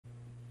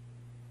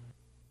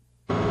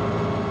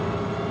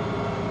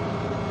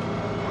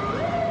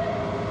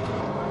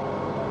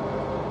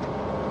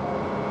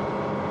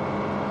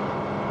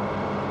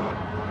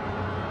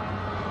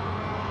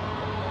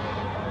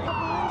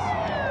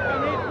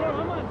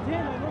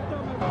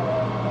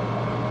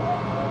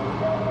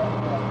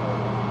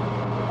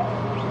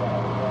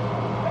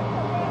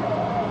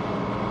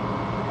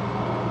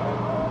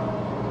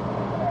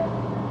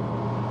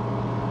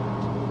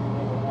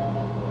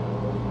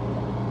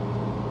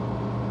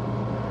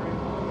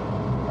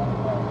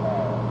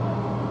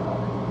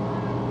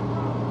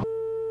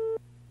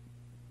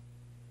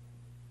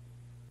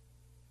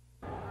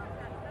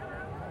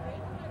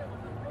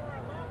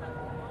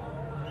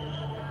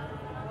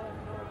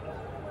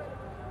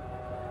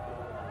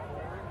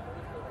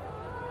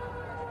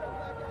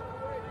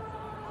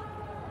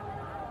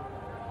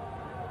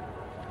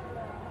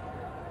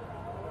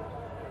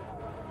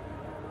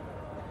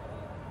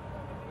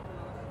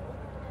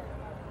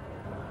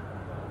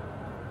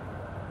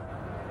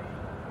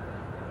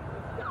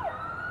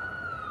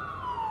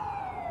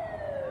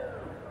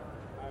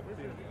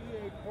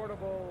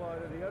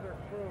the other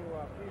crew,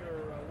 Peter,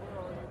 where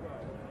are you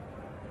guys?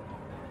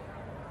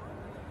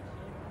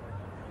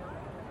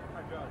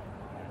 Hi, Joe.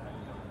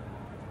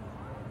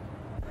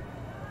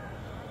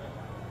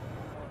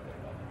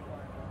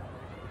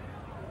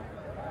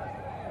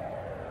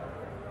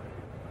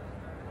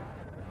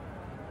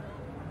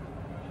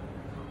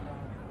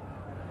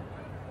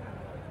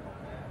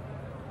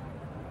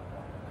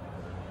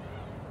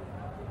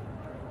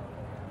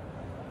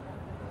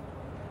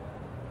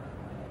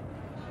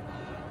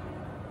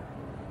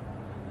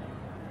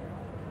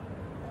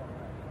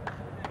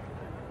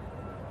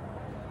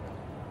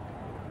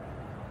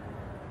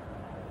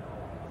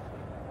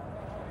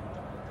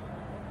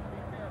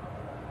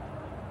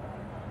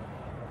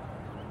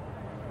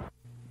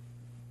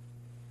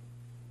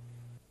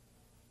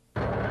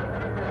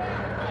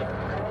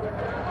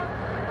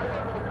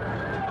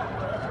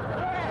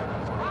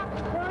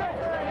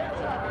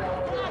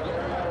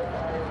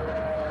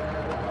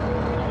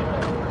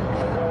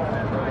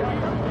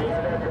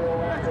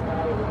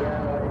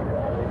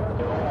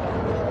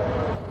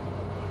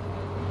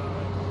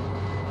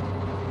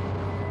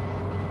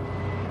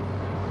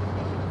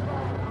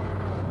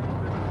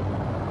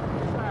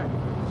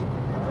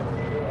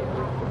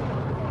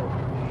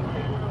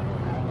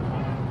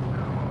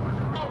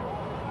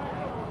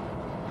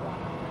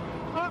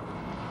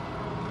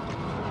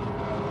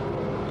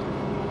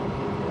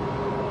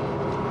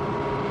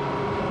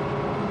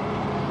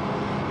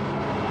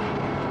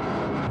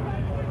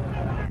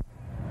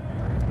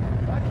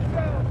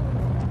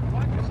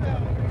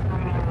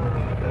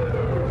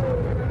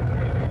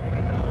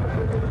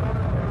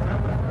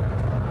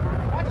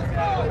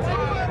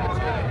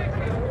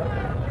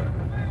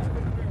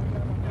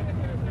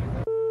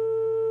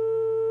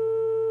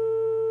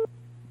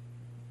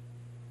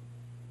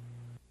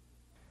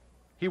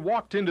 He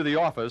walked into the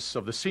office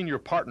of the senior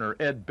partner,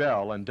 Ed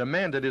Bell, and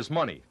demanded his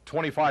money,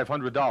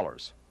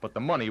 $2,500, but the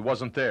money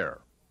wasn't there.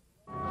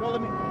 Told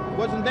him it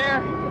wasn't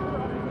there.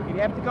 He'd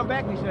have to come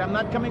back, and he said, I'm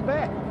not coming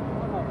back.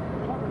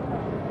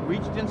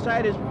 Reached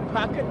inside his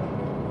pocket,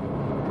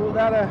 pulled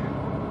out a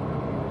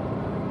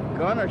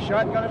gun or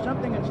shotgun or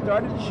something, and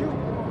started to shoot.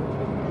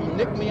 He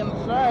nicked me in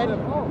the side.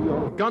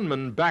 The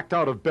gunman backed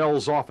out of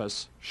Bell's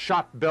office,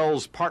 shot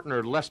Bell's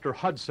partner, Lester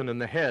Hudson, in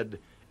the head,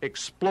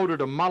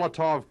 exploded a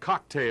Molotov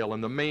cocktail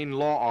in the main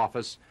law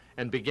office,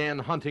 and began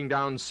hunting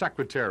down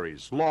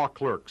secretaries, law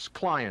clerks,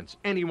 clients,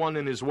 anyone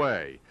in his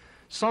way.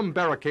 Some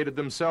barricaded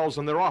themselves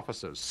in their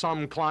offices.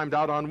 Some climbed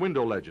out on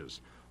window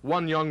ledges.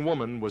 One young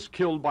woman was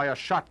killed by a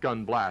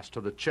shotgun blast to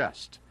the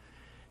chest.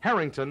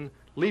 Harrington,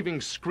 leaving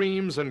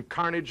screams and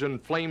carnage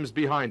and flames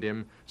behind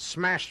him,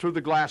 smashed through the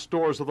glass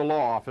doors of the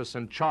law office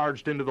and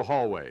charged into the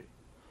hallway.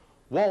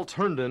 Walt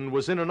Herndon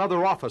was in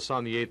another office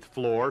on the 8th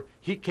floor.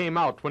 He came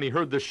out when he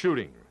heard the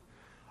shooting.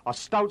 A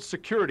stout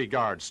security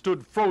guard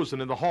stood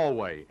frozen in the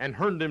hallway, and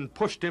Herndon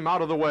pushed him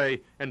out of the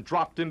way and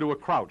dropped into a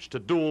crouch to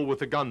duel with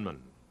the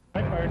gunman.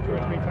 I fired 2 or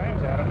 3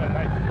 times at him,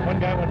 and one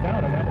guy went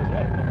down, and that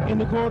was it. In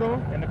the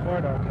corridor? In the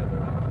corridor.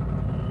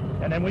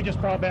 And then we just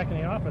crawled back in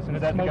the office, and it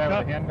smoked up. Was that the guy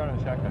with the handgun or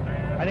the shotgun?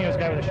 I think it was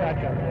the guy with the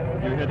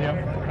shotgun. You hit him?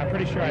 I'm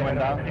pretty sure he went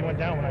down. He went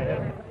down when I hit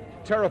him.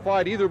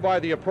 Terrified either by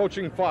the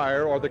approaching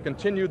fire or the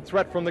continued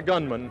threat from the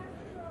gunman,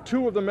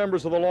 2 of the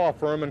members of the law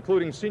firm,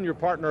 including senior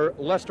partner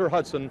Lester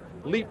Hudson,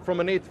 leaped from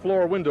an 8th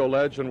floor window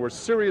ledge and were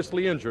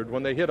seriously injured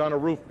when they hit on a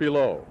roof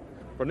below.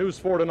 For News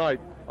 4 Tonight,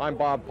 I'm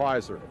Bob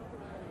Pizer.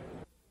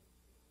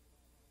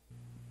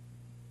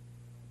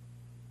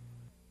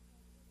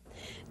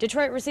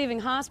 Detroit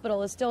Receiving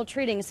Hospital is still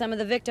treating some of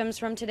the victims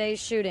from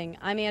today's shooting.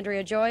 I'm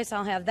Andrea Joyce.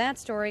 I'll have that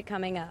story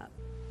coming up.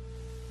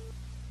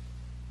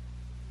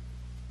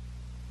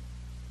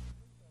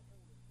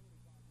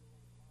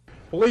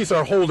 Police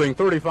are holding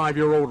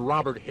 35-year-old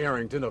Robert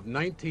Harrington of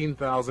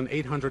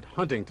 19,800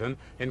 Huntington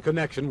in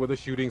connection with the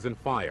shootings and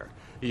fire.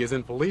 He is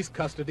in police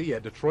custody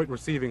at Detroit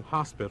Receiving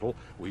Hospital.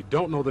 We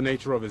don't know the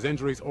nature of his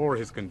injuries or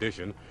his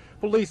condition.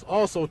 Police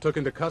also took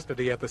into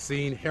custody at the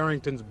scene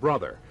Harrington's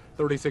brother,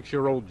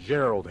 36-year-old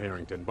Gerald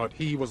Harrington, but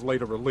he was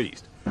later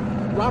released.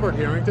 Robert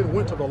Harrington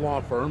went to the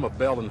law firm of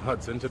Bell &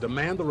 Hudson to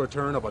demand the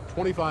return of a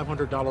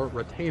 $2,500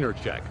 retainer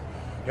check.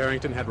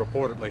 Harrington had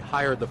reportedly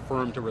hired the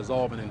firm to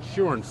resolve an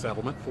insurance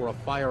settlement for a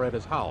fire at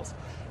his house.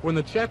 When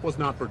the check was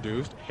not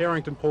produced,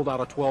 Harrington pulled out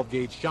a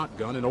 12-gauge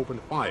shotgun and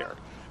opened fire.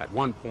 At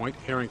one point,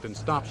 Harrington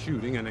stopped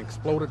shooting and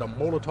exploded a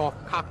Molotov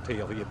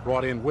cocktail he had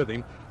brought in with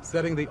him,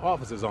 setting the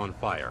offices on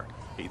fire.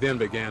 He then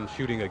began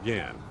shooting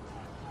again.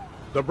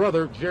 The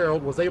brother,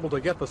 Gerald, was able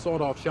to get the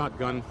sawed-off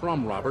shotgun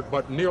from Robert,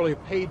 but nearly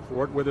paid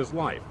for it with his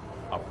life.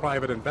 A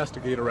private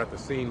investigator at the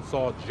scene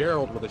saw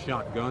Gerald with a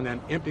shotgun and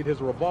emptied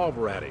his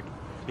revolver at him.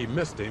 He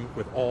missed him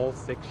with all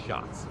 6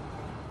 shots.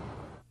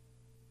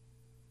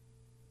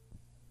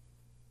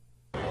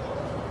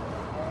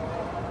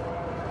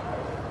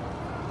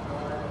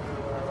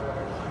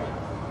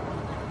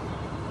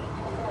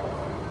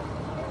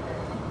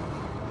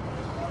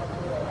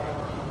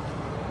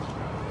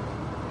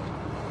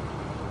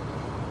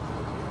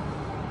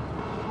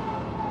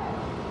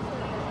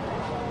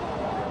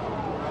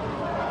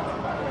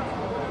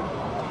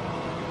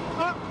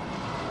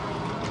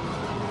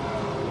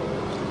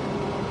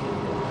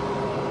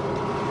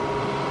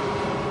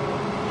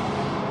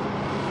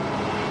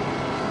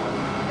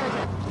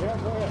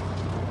 ahead, go ahead.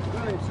 You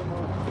need some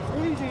more.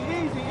 Easy,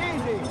 easy,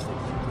 easy.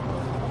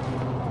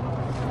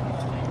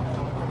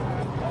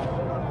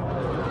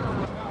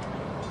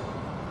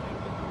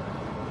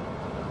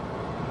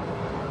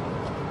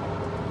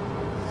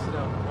 Sit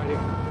down, right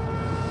here.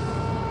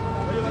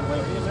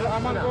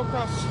 I'm gonna go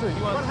across the street.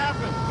 What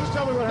happened? Just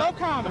tell me what happened.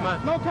 No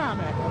comment. No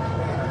comment.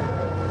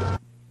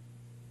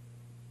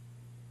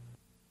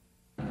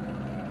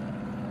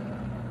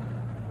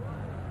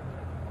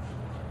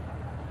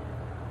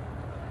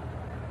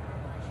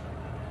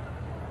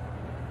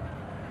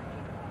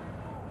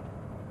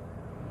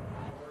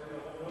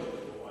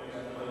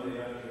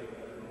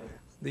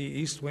 The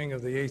east wing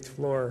of the 8th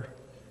floor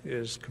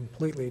is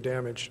completely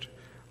damaged.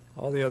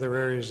 All the other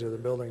areas of the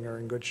building are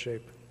in good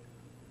shape.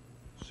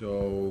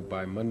 So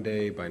by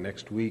Monday, by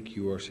next week,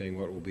 you are saying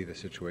what will be the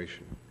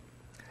situation?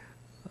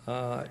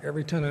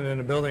 Every tenant in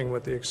the building,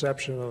 with the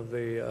exception of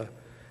the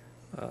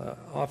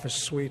office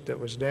suite that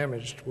was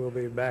damaged, will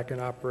be back in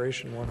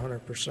operation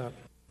 100%.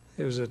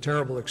 It was a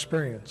terrible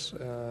experience.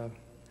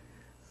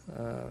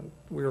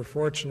 We were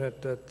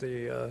fortunate that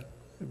the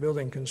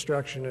building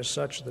construction is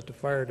such that the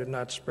fire did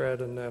not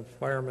spread, and the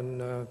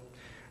firemen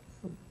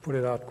put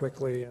it out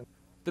quickly.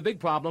 The big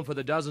problem for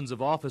the dozens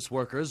of office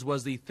workers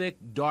was the thick,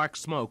 dark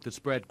smoke that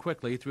spread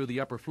quickly through the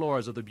upper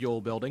floors of the Buhl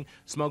Building,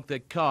 smoke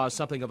that caused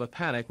something of a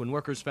panic when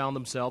workers found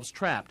themselves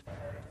trapped.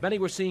 Many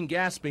were seen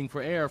gasping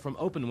for air from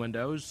open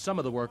windows. Some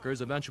of the workers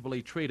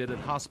eventually treated at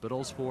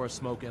hospitals for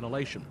smoke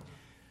inhalation.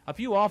 A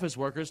few office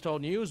workers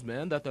told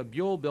newsmen that the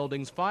Buhl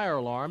Building's fire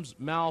alarms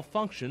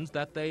malfunctioned,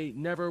 that they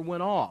never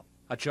went off,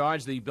 a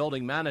charge the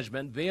building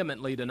management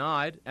vehemently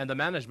denied, and the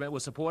management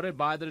was supported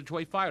by the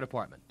Detroit Fire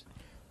Department.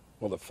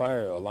 Well, the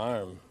fire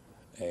alarm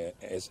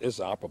is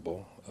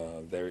operable.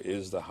 There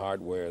is the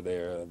hardware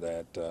there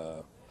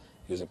that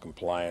is in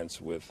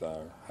compliance with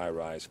our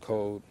high-rise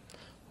code.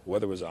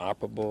 Whether it was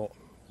operable,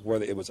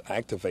 whether it was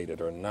activated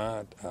or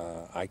not,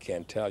 I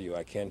can't tell you.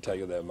 I can tell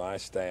you that my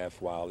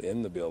staff, while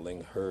in the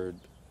building, heard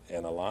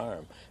an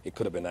alarm. It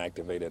could have been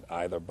activated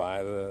either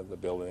by the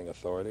building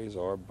authorities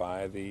or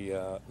by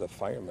the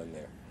firemen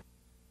there.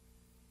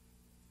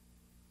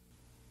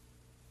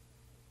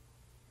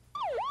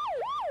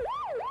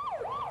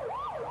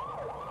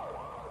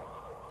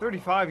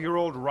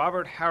 "35-year-old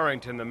Robert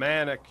Harrington, the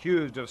man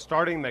accused of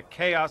starting the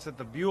chaos at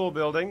the Buhl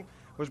Building,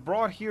 was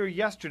brought here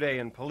yesterday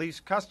in police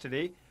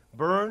custody,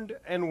 burned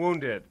and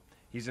wounded.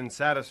 He's in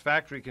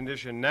satisfactory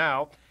condition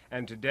now,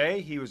 and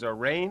today he was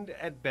arraigned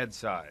at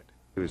bedside.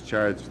 He was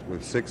charged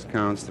with 6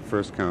 counts, the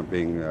first count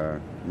being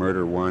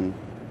murder 1,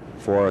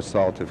 4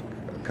 assaultive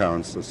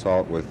counts,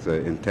 assault with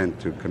intent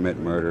to commit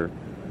murder.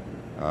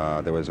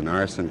 There was an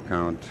arson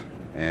count,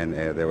 and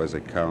there was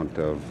a count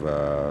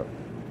of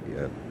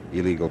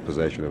illegal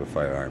possession of a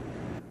firearm.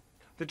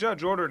 The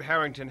judge ordered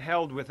Harrington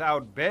held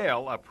without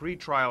bail. A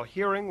pretrial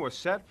hearing was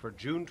set for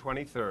June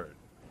 23rd.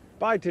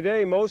 By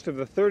today, most of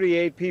the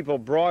 38 people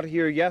brought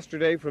here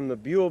yesterday from the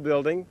Buhl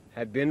Building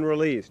had been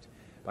released.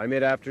 By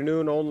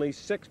mid-afternoon, only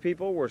 6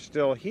 people were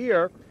still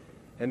here,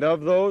 and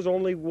of those,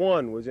 only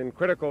 1 was in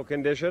critical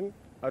condition,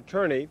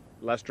 attorney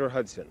Lester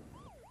Hudson.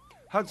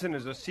 Hudson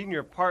is a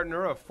senior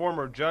partner of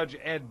former Judge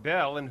Ed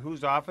Bell, in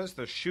whose office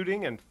the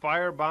shooting and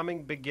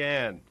firebombing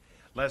began.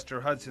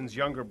 Lester Hudson's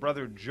younger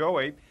brother,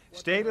 Joey,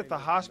 stayed at the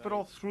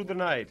hospital through the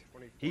night.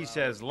 He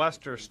says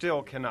Lester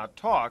still cannot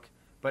talk,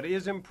 but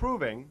is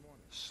improving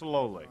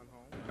slowly.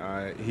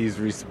 He's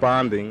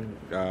responding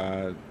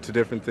to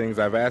different things.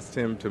 I've asked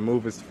him to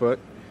move his foot.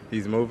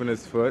 He's moving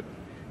his foot.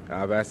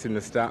 I've asked him to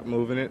stop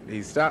moving it.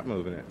 He stopped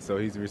moving it. So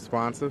he's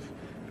responsive.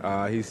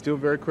 He's still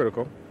very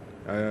critical.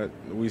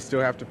 We still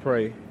have to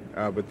pray,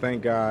 but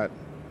thank God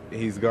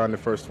he's gone the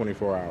first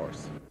 24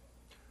 hours.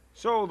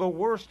 So the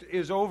worst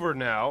is over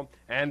now,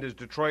 and as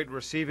Detroit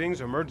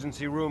Receiving's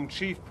emergency room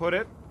chief put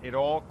it, it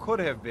all could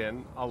have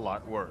been a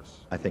lot worse.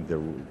 I think the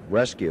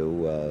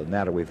rescue,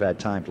 now that we've had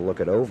time to look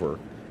it over,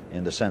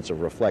 in the sense of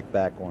reflect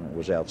back on it,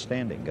 was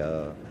outstanding.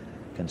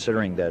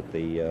 Considering that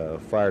the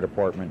fire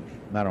department,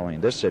 not only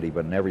in this city,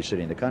 but in every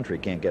city in the country,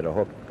 can't get a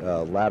hook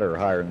ladder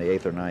higher than the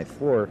 8th or 9th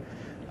floor,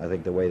 I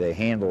think the way they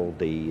handled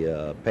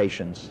the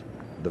patients,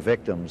 the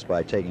victims,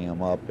 by taking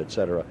them up,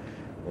 etc.,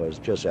 was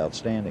just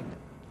outstanding.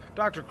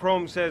 Dr.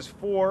 Crome says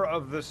 4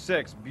 of the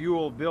 6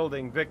 Buhl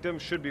Building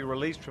victims should be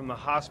released from the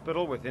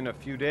hospital within a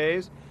few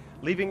days,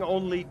 leaving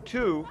only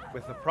 2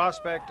 with the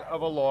prospect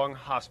of a long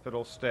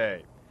hospital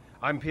stay.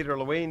 I'm Peter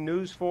Lewine,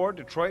 News 4,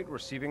 Detroit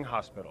Receiving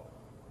Hospital.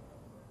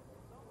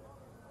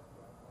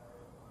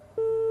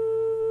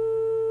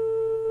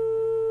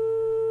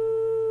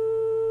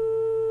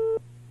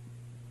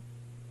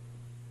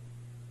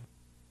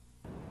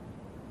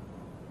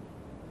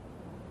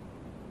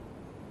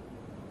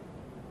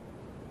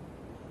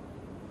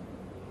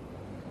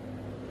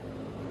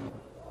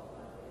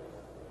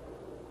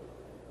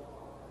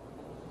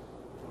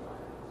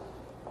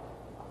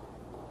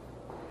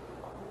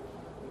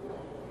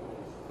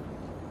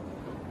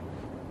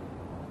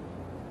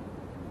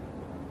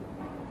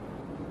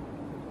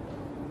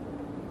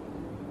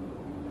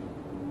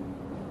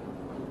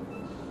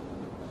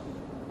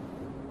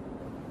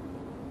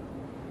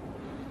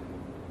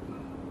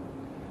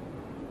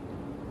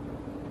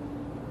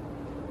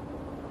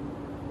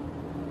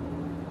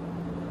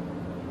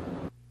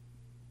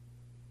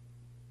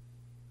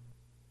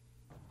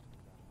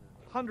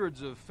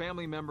 Hundreds of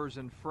family members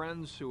and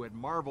friends who had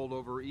marveled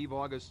over Eve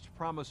August's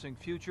promising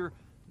future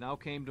now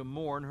came to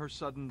mourn her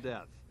sudden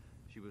death.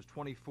 She was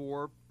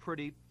 24,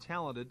 pretty,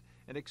 talented,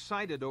 and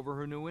excited over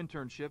her new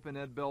internship in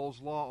Ed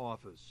Bell's law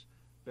office.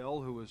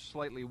 Bell, who was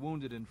slightly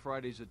wounded in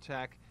Friday's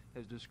attack,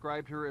 has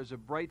described her as a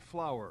bright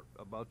flower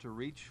about to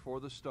reach for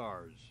the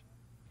stars.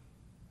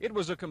 It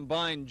was a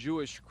combined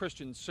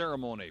Jewish-Christian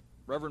ceremony.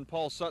 Reverend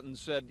Paul Sutton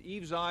said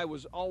Eve's eye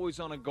was always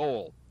on a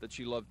goal, that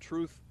she loved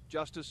truth,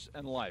 justice,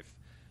 and life.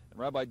 And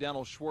Rabbi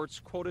Daniel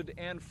Schwartz quoted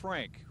Anne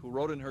Frank, who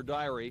wrote in her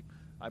diary,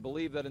 "I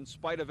believe that in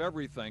spite of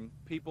everything,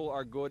 people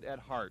are good at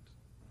heart."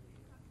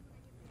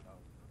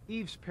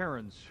 Eve's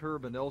parents,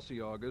 Herb and Elsie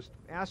August,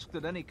 asked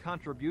that any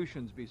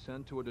contributions be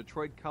sent to a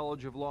Detroit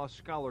College of Law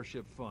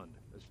scholarship fund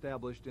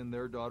established in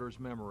their daughter's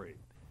memory.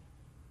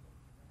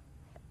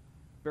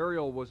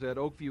 Burial was at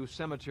Oakview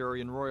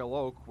Cemetery in Royal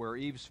Oak, where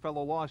Eve's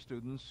fellow law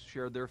students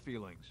shared their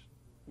feelings.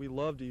 We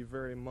loved Eve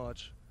very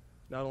much.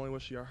 Not only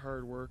was she a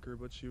hard worker,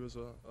 but she was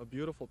a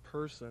beautiful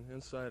person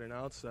inside and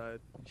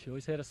outside. She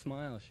always had a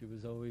smile. She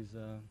was always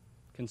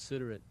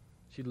considerate.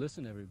 She'd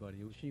listen to everybody.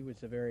 She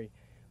was a very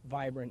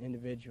vibrant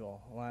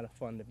individual, a lot of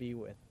fun to be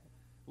with.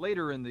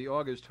 Later in the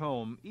August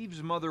home,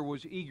 Eve's mother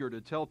was eager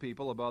to tell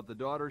people about the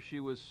daughter she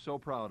was so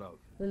proud of.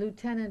 The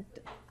lieutenant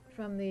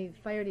from the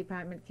fire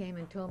department came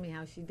and told me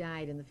how she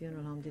died in the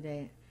funeral home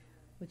today,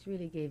 which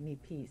really gave me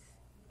peace.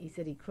 He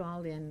said he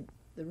crawled in,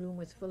 the room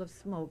was full of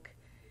smoke.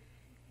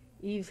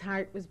 Eve's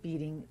heart was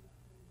beating.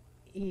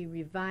 He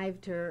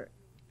revived her,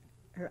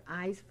 her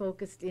eyes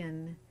focused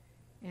in,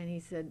 and he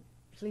said,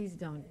 "Please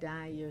don't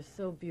die, you're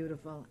so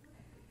beautiful."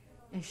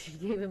 And she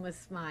gave him a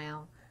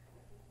smile,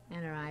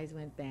 and her eyes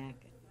went back,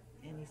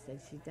 and he said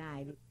she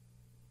died.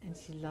 And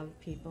she loved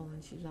people,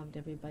 and she loved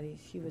everybody.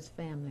 She was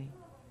family.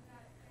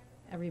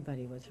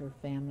 Everybody was her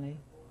family.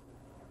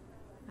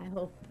 I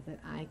hope that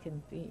I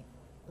can be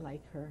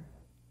like her.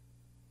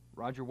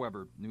 Roger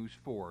Weber, News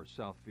 4,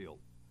 Southfield.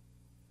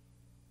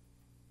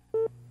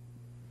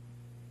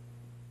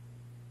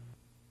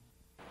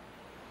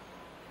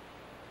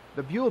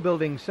 The Buhl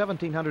Building's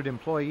 1,700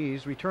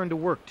 employees returned to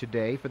work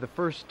today for the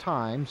first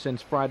time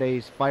since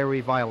Friday's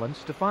fiery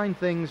violence to find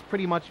things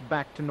pretty much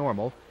back to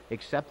normal,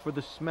 except for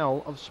the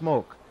smell of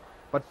smoke.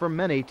 But for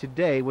many,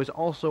 today was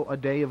also a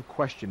day of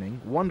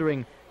questioning,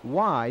 wondering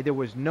why there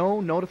was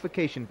no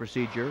notification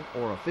procedure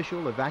or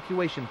official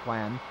evacuation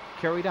plan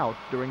carried out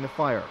during the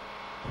fire.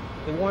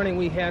 The warning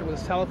we had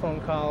was telephone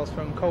calls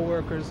from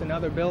co-workers in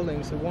other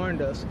buildings who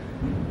warned us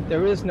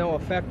there is no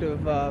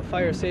effective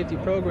fire safety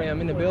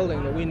program in the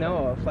building that we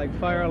know of, like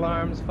fire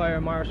alarms,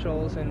 fire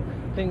marshals, and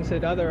things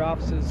that other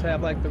offices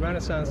have, like the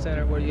Renaissance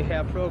Center, where you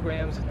have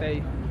programs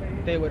that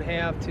they would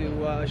have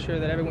to assure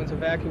that everyone's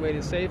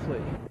evacuated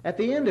safely. At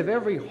the end of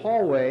every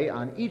hallway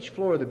on each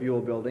floor of the Buhl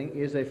Building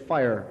is a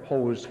fire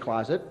hose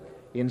closet.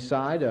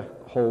 Inside a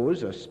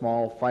hose, a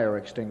small fire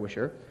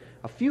extinguisher.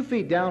 A few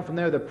feet down from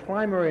there, the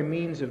primary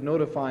means of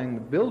notifying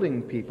the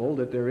building people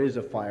that there is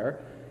a fire,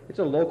 it's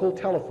a local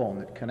telephone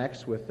that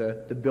connects with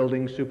the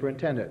building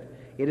superintendent.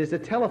 It is a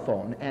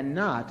telephone and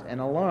not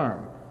an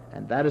alarm,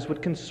 and that is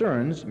what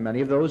concerns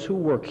many of those who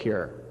work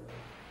here.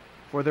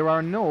 For there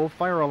are no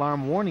fire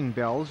alarm warning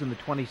bells in the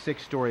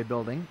 26-story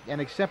building,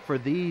 and except for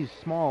these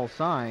small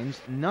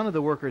signs, none of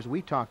the workers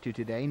we talked to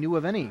today knew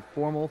of any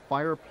formal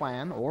fire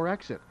plan or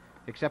exit,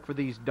 except for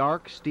these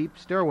dark, steep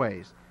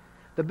stairways.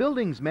 The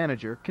building's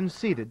manager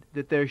conceded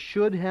that there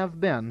should have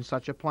been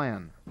such a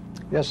plan.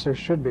 Yes, there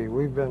should be.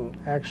 We've been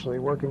actually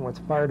working with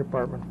the fire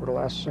department for the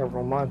last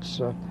several months,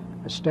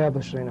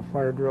 establishing a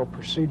fire drill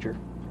procedure.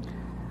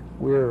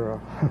 We're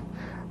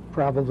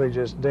probably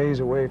just days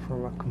away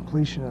from a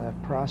completion of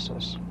that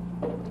process.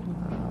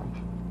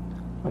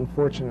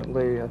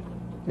 Unfortunately,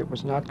 it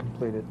was not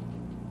completed.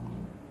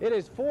 It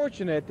is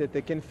fortunate that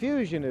the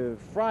confusion of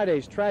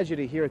Friday's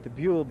tragedy here at the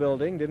Buhl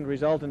Building didn't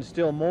result in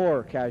still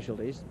more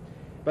casualties.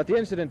 But the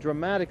incident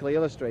dramatically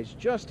illustrates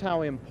just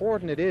how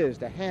important it is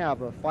to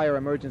have a fire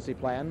emergency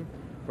plan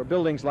for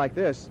buildings like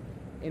this,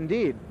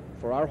 indeed,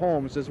 for our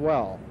homes as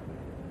well.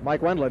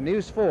 Mike Wendland,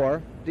 News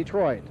 4,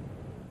 Detroit.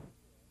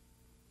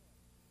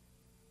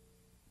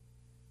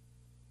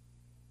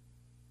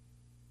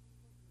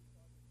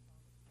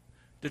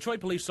 Detroit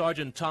Police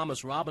Sergeant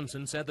Thomas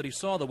Robinson said that he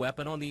saw the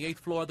weapon on the 8th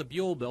floor of the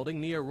Buhl Building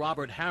near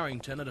Robert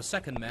Harrington and a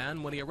second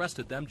man when he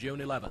arrested them June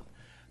 11th.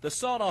 The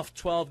sawed-off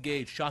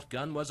 12-gauge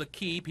shotgun was a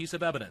key piece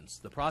of evidence.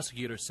 The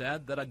prosecutor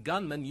said that a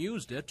gunman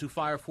used it to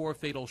fire 4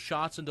 fatal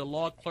shots into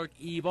law clerk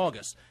Eve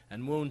August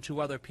and wound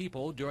 2 other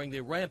people during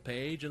the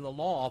rampage in the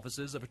law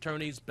offices of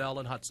attorneys Bell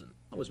and Hudson.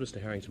 How was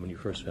Mr. Harrington when you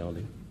first found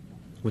him?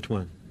 Which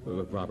one?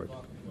 Robert.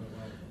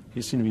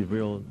 He seemed to be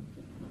real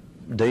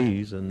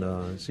dazed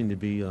and seemed to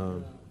be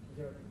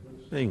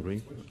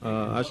angry.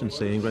 I shouldn't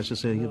say angry. I should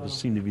say he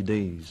seemed to be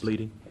dazed.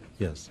 Bleeding?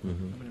 Yes.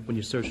 Mm-hmm. When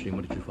you searched him,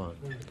 what did you find?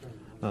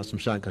 Some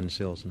shotgun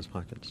shells in his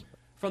pockets.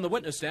 From the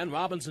witness stand,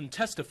 Robinson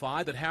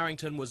testified that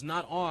Harrington was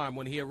not armed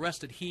when he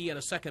arrested he and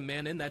a second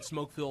man in that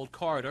smoke-filled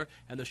corridor,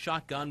 and the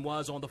shotgun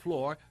was on the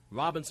floor.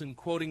 Robinson,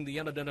 quoting the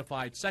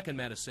unidentified second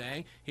man, as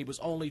saying he was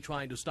only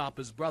trying to stop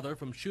his brother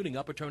from shooting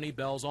up Attorney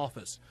Bell's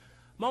office.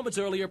 Moments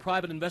earlier,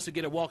 private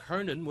investigator Walt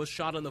Herndon was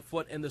shot in the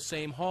foot in the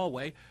same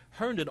hallway.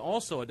 Herndon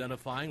also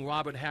identifying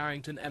Robert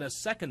Harrington and a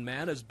second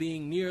man as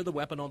being near the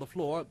weapon on the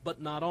floor,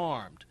 but not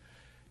armed.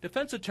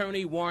 Defense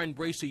attorney Warren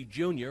Bracey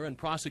Jr. and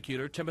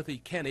prosecutor Timothy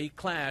Kenny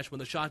clashed when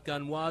the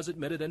shotgun was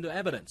admitted into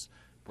evidence.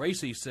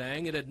 Bracey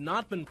saying it had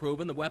not been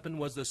proven the weapon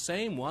was the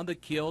same one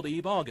that killed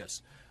Eve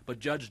August, but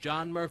Judge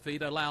John Murphy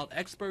allowed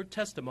expert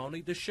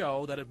testimony to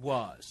show that it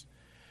was.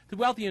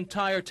 Throughout the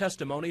entire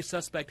testimony,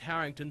 suspect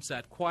Harrington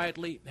sat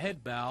quietly,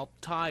 head bowed,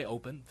 tie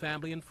open,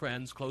 family and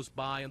friends close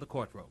by in the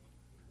courtroom.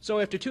 So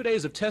after 2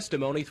 days of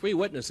testimony, 3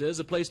 witnesses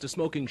have placed a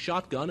smoking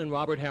shotgun in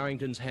Robert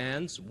Harrington's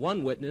hands.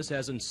 One witness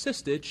has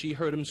insisted she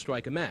heard him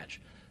strike a match.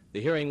 The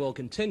hearing will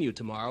continue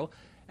tomorrow.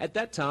 At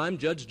that time,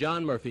 Judge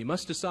John Murphy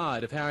must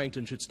decide if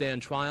Harrington should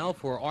stand trial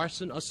for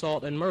arson,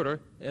 assault, and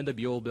murder in the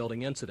Buhl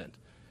Building incident.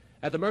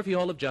 At the Murphy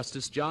Hall of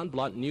Justice, John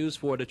Blunt, News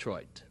 4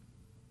 Detroit.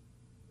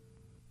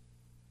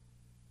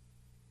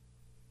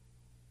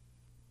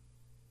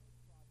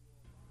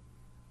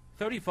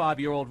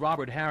 35-year-old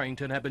Robert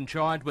Harrington had been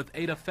charged with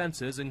 8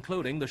 offenses,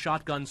 including the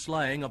shotgun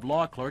slaying of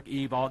law clerk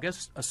Eve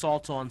August,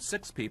 assaults on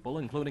 6 people,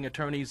 including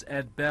attorneys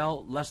Ed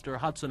Bell, Lester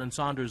Hudson, and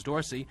Saunders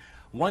Dorsey,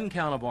 1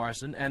 count of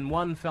arson, and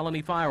 1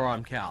 felony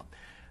firearm count.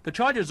 The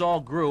charges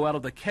all grew out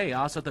of the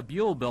chaos at the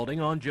Buhl Building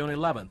on June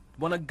 11th,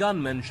 when a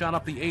gunman shot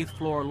up the 8th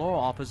floor law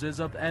offices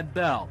of Ed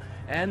Bell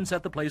and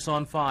set the place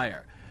on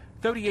fire.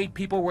 38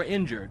 people were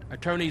injured.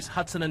 Attorneys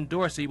Hudson and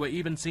Dorsey were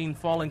even seen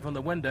falling from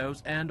the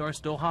windows and are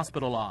still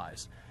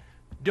hospitalized.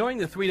 During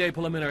the 3-day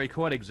preliminary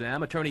court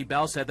exam, Attorney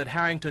Bell said that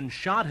Harrington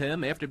shot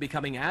him after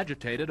becoming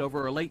agitated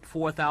over a late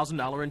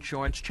 $4,000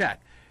 insurance check.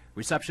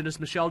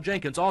 Receptionist Michelle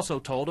Jenkins also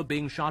told of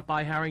being shot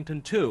by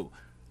Harrington, too.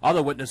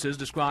 Other witnesses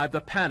described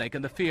the panic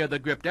and the fear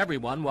that gripped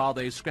everyone while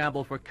they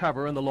scrambled for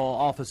cover in the law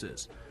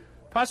offices.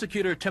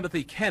 Prosecutor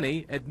Timothy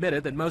Kenny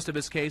admitted that most of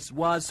his case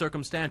was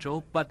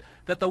circumstantial, but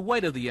that the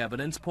weight of the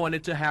evidence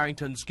pointed to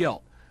Harrington's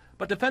guilt.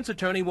 But defense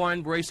attorney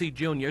Warren Bracey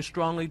Jr.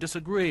 strongly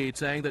disagreed,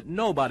 saying that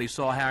nobody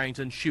saw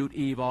Harrington shoot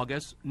Eve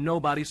August,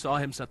 nobody saw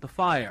him set the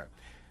fire.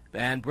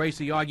 And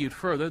Bracey argued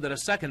further that a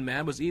second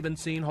man was even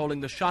seen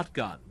holding the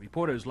shotgun.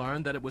 Reporters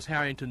learned that it was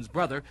Harrington's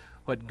brother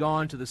who had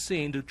gone to the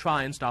scene to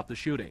try and stop the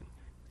shooting.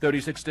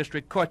 36th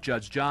District Court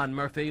Judge John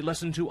Murphy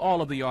listened to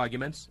all of the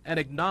arguments and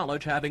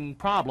acknowledged having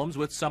problems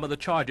with some of the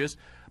charges,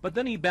 but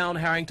then he bound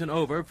Harrington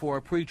over for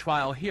a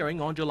pretrial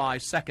hearing on July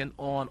 2nd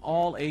on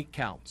all 8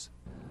 counts.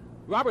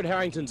 Robert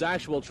Harrington's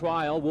actual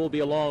trial will be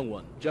a long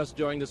one. Just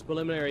during this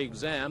preliminary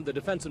exam, the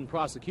defense and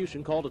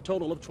prosecution called a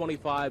total of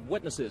 25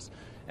 witnesses,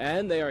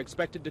 and they are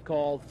expected to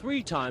call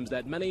 3 times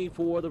that many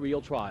for the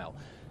real trial.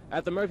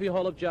 At the Murphy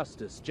Hall of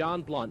Justice,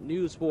 John Blunt,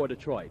 News 4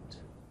 Detroit.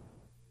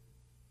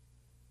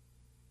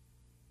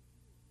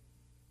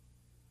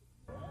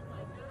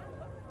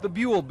 The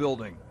Buhl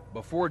Building.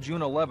 Before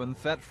June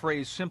 11th, that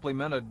phrase simply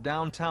meant a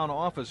downtown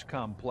office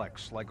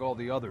complex like all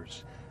the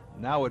others.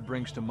 Now it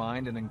brings to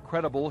mind an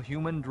incredible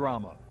human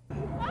drama.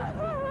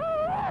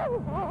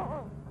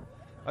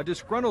 A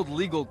disgruntled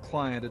legal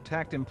client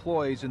attacked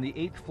employees in the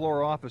 8th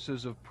floor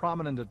offices of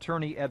prominent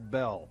attorney Ed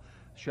Bell.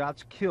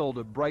 Shots killed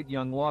a bright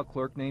young law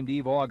clerk named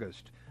Eve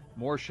August.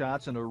 More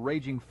shots and a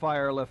raging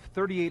fire left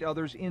 38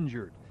 others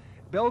injured.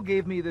 Bell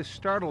gave me this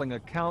startling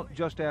account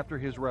just after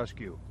his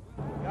rescue.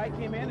 Guy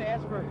came in,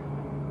 asked for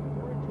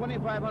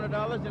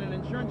 $2,500 and an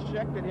insurance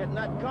check that had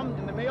not come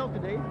in the mail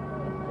today.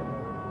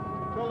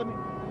 Told him it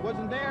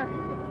wasn't there.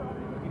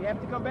 He'd have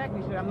to come back.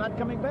 And he said, I'm not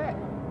coming back.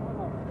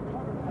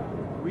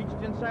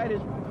 Reached inside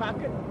his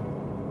pocket,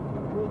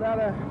 pulled out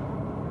a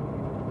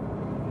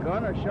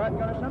gun or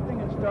shotgun or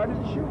something and started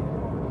to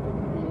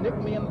shoot. He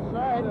nicked me in the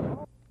side.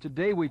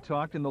 Today we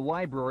talked in the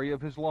library of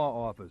his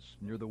law office,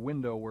 near the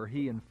window where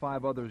he and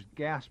 5 others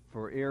gasped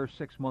for air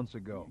 6 months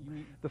ago.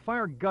 The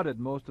fire gutted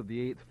most of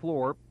the 8th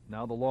floor.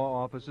 Now the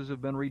law offices have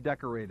been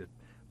redecorated.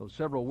 Though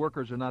several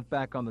workers are not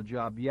back on the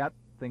job yet,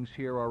 things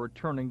here are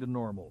returning to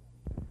normal.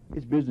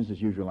 It's business as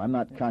usual. I'm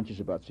not conscious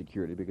about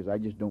security because I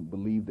just don't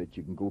believe that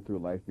you can go through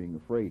life being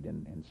afraid,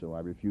 and so I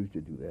refuse to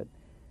do that.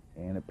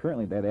 And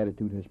apparently that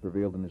attitude has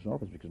prevailed in this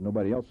office because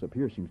nobody else up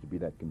here seems to be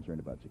that concerned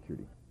about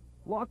security.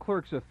 Law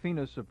clerks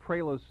Athena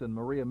Sopralis and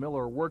Maria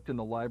Miller worked in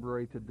the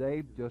library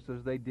today just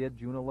as they did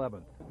June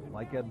 11th.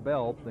 Like Ed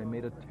Bell, they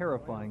made a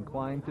terrifying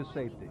climb to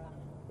safety.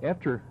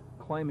 After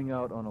climbing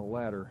out on a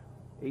ladder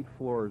 8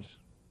 floors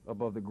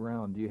above the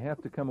ground, do you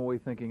have to come away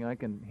thinking I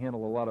can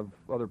handle a lot of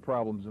other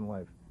problems in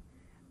life?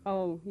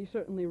 Oh, you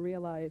certainly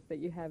realize that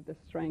you have the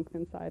strength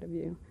inside of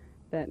you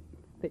that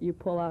you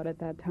pull out at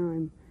that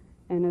time.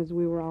 And as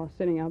we were all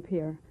sitting up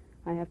here,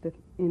 I have to,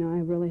 I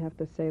really have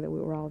to say that we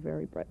were all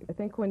very brave. I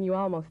think when you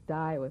almost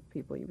die with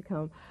people, you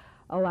become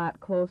a lot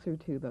closer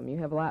to them. You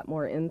have a lot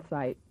more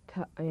insight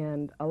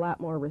and a lot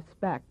more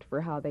respect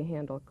for how they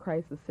handle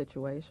crisis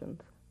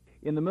situations.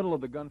 In the middle of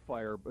the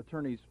gunfire,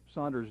 attorneys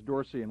Saunders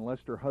Dorsey and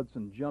Lester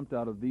Hudson jumped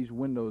out of these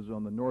windows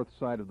on the north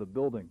side of the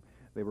building.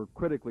 They were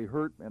critically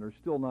hurt and are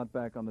still not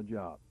back on the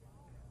job.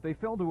 They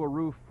fell to a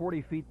roof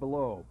 40 feet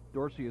below.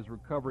 Dorsey is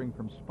recovering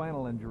from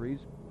spinal injuries.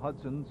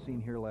 Hudson,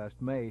 seen here last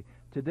May,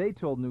 today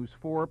told News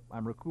 4,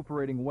 "I'm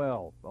recuperating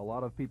well. A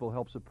lot of people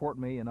help support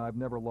me, and I've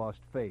never lost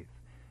faith."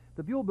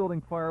 The Buhl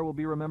Building fire will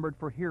be remembered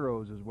for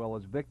heroes as well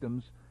as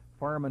victims.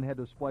 Firemen had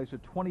to splice a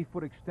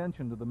 20-foot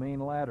extension to the main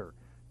ladder.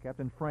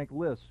 Captain Frank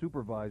Liss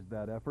supervised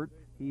that effort.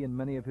 He and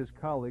many of his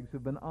colleagues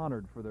have been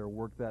honored for their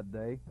work that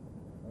day.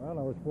 Well,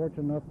 I was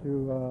fortunate enough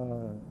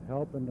to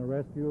help in the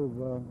rescue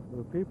of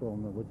the people,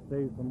 which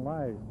saved some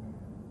lives,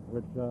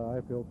 which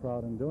I feel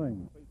proud in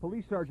doing.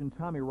 Police Sergeant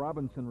Tommy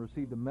Robinson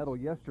received a medal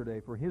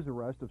yesterday for his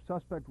arrest of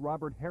suspect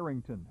Robert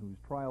Harrington, whose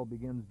trial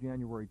begins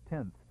January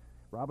 10th.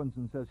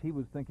 Robinson says he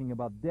was thinking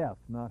about death,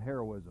 not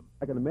heroism.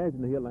 I can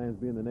imagine the headlines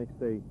being the next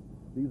day,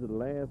 "These are the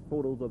last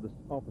photos of this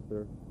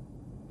officer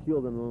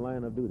killed in the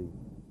line of duty."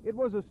 It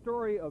was a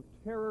story of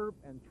terror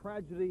and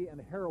tragedy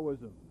and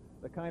heroism,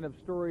 the kind of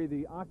story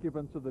the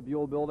occupants of the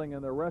Buhl Building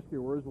and their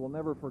rescuers will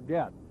never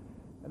forget.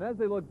 And as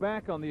they look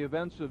back on the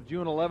events of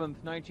June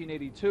 11th,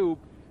 1982,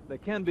 they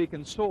can be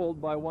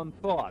consoled by one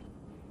thought: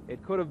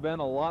 it could have been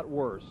a lot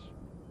worse.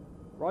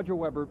 Roger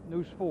Weber,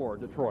 News 4,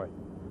 Detroit.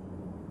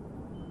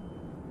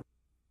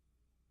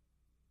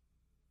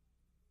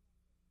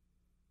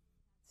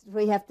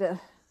 We have to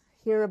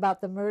hear about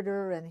the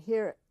murder and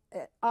hear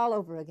it all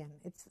over again.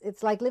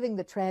 It's like living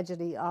the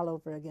tragedy all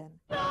over again.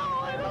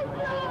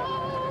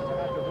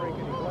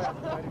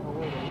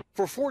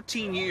 For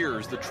 14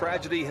 years, the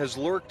tragedy has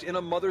lurked in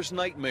a mother's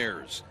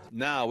nightmares.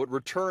 Now it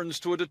returns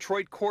to a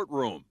Detroit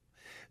courtroom.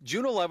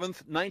 June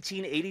 11th,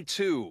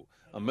 1982,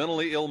 a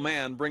mentally ill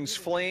man brings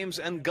flames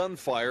and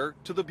gunfire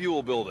to the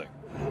Buhl Building.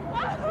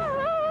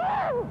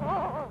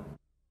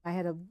 I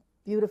had a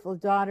beautiful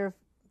daughter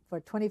for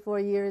 24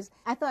 years.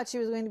 I thought she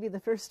was going to be the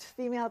first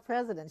female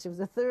president. She was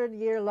a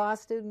third-year law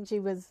student.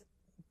 She was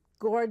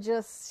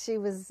gorgeous. She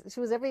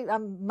was every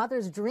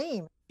mother's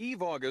dream.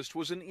 Eve August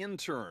was an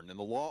intern in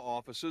the law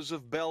offices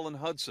of Bell and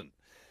Hudson.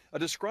 A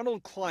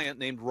disgruntled client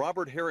named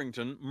Robert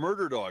Harrington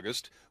murdered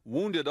August,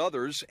 wounded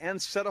others,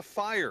 and set a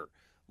fire.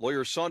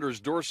 Lawyer Saunders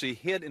Dorsey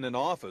hid in an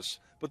office,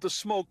 but the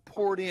smoke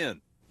poured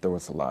in. There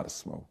was a lot of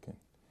smoke, and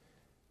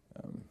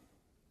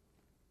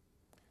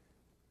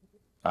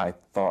I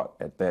thought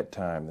at that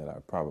time that I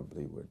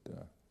probably would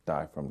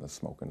die from the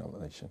smoke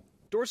inhalation.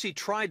 Dorsey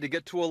tried to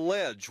get to a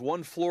ledge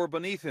 1 floor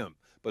beneath him,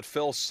 but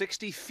fell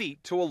 60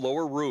 feet to a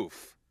lower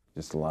roof.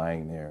 Just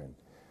lying there and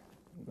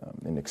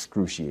in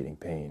excruciating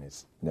pain.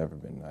 It's never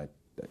been.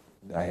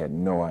 I had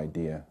no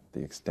idea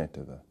the extent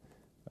of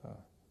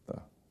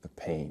the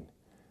pain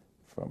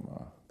from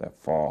that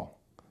fall,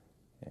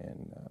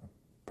 and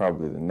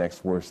probably the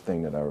next worst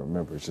thing that I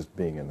remember is just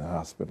being in the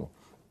hospital.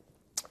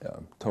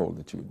 Told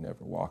that you would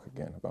never walk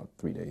again about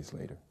 3 days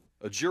later.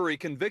 A jury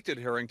convicted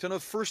Harrington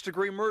of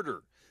first-degree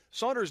murder.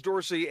 Saunders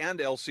Dorsey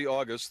and Elsie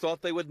August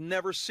thought they would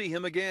never see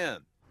him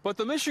again. But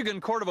the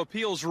Michigan Court of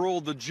Appeals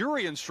ruled the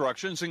jury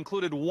instructions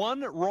included one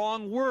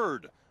wrong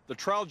word. The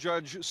trial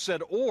judge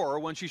said "or"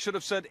 when she should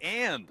have said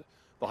 "and."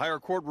 The higher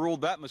court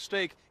ruled that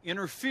mistake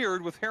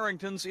interfered with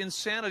Harrington's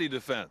insanity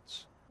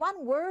defense.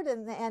 One word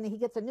and he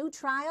gets a new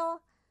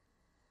trial?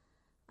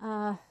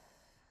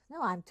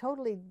 No, I'm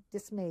totally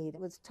dismayed.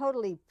 It was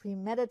totally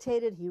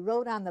premeditated. He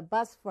rode on the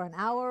bus for an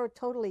hour,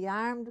 totally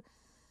armed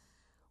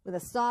with a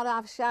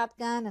sawed-off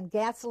shotgun and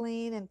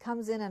gasoline, and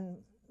comes in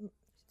and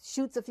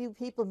shoots a few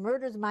people,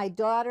 murders my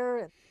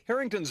daughter.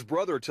 Harrington's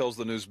brother tells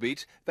the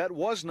Newsbeat that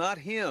was not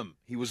him.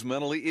 He was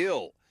mentally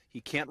ill. He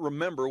can't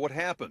remember what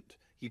happened.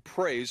 He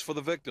prays for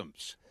the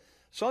victims.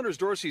 Saunders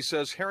Dorsey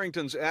says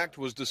Harrington's act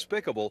was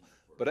despicable,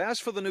 but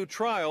as for the new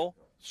trial,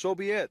 so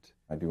be it.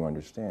 I do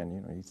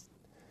understand, he's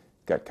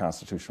got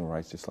constitutional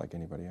rights just like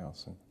anybody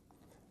else.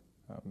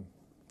 And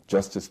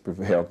justice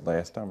prevailed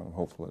last time. I'm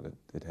hopeful that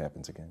it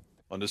happens again.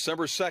 On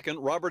December 2nd,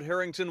 Robert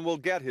Harrington will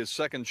get his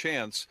second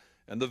chance,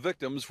 and the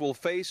victims will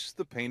face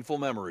the painful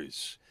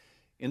memories.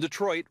 In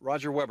Detroit,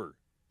 Roger Weber,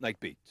 Night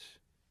Beat.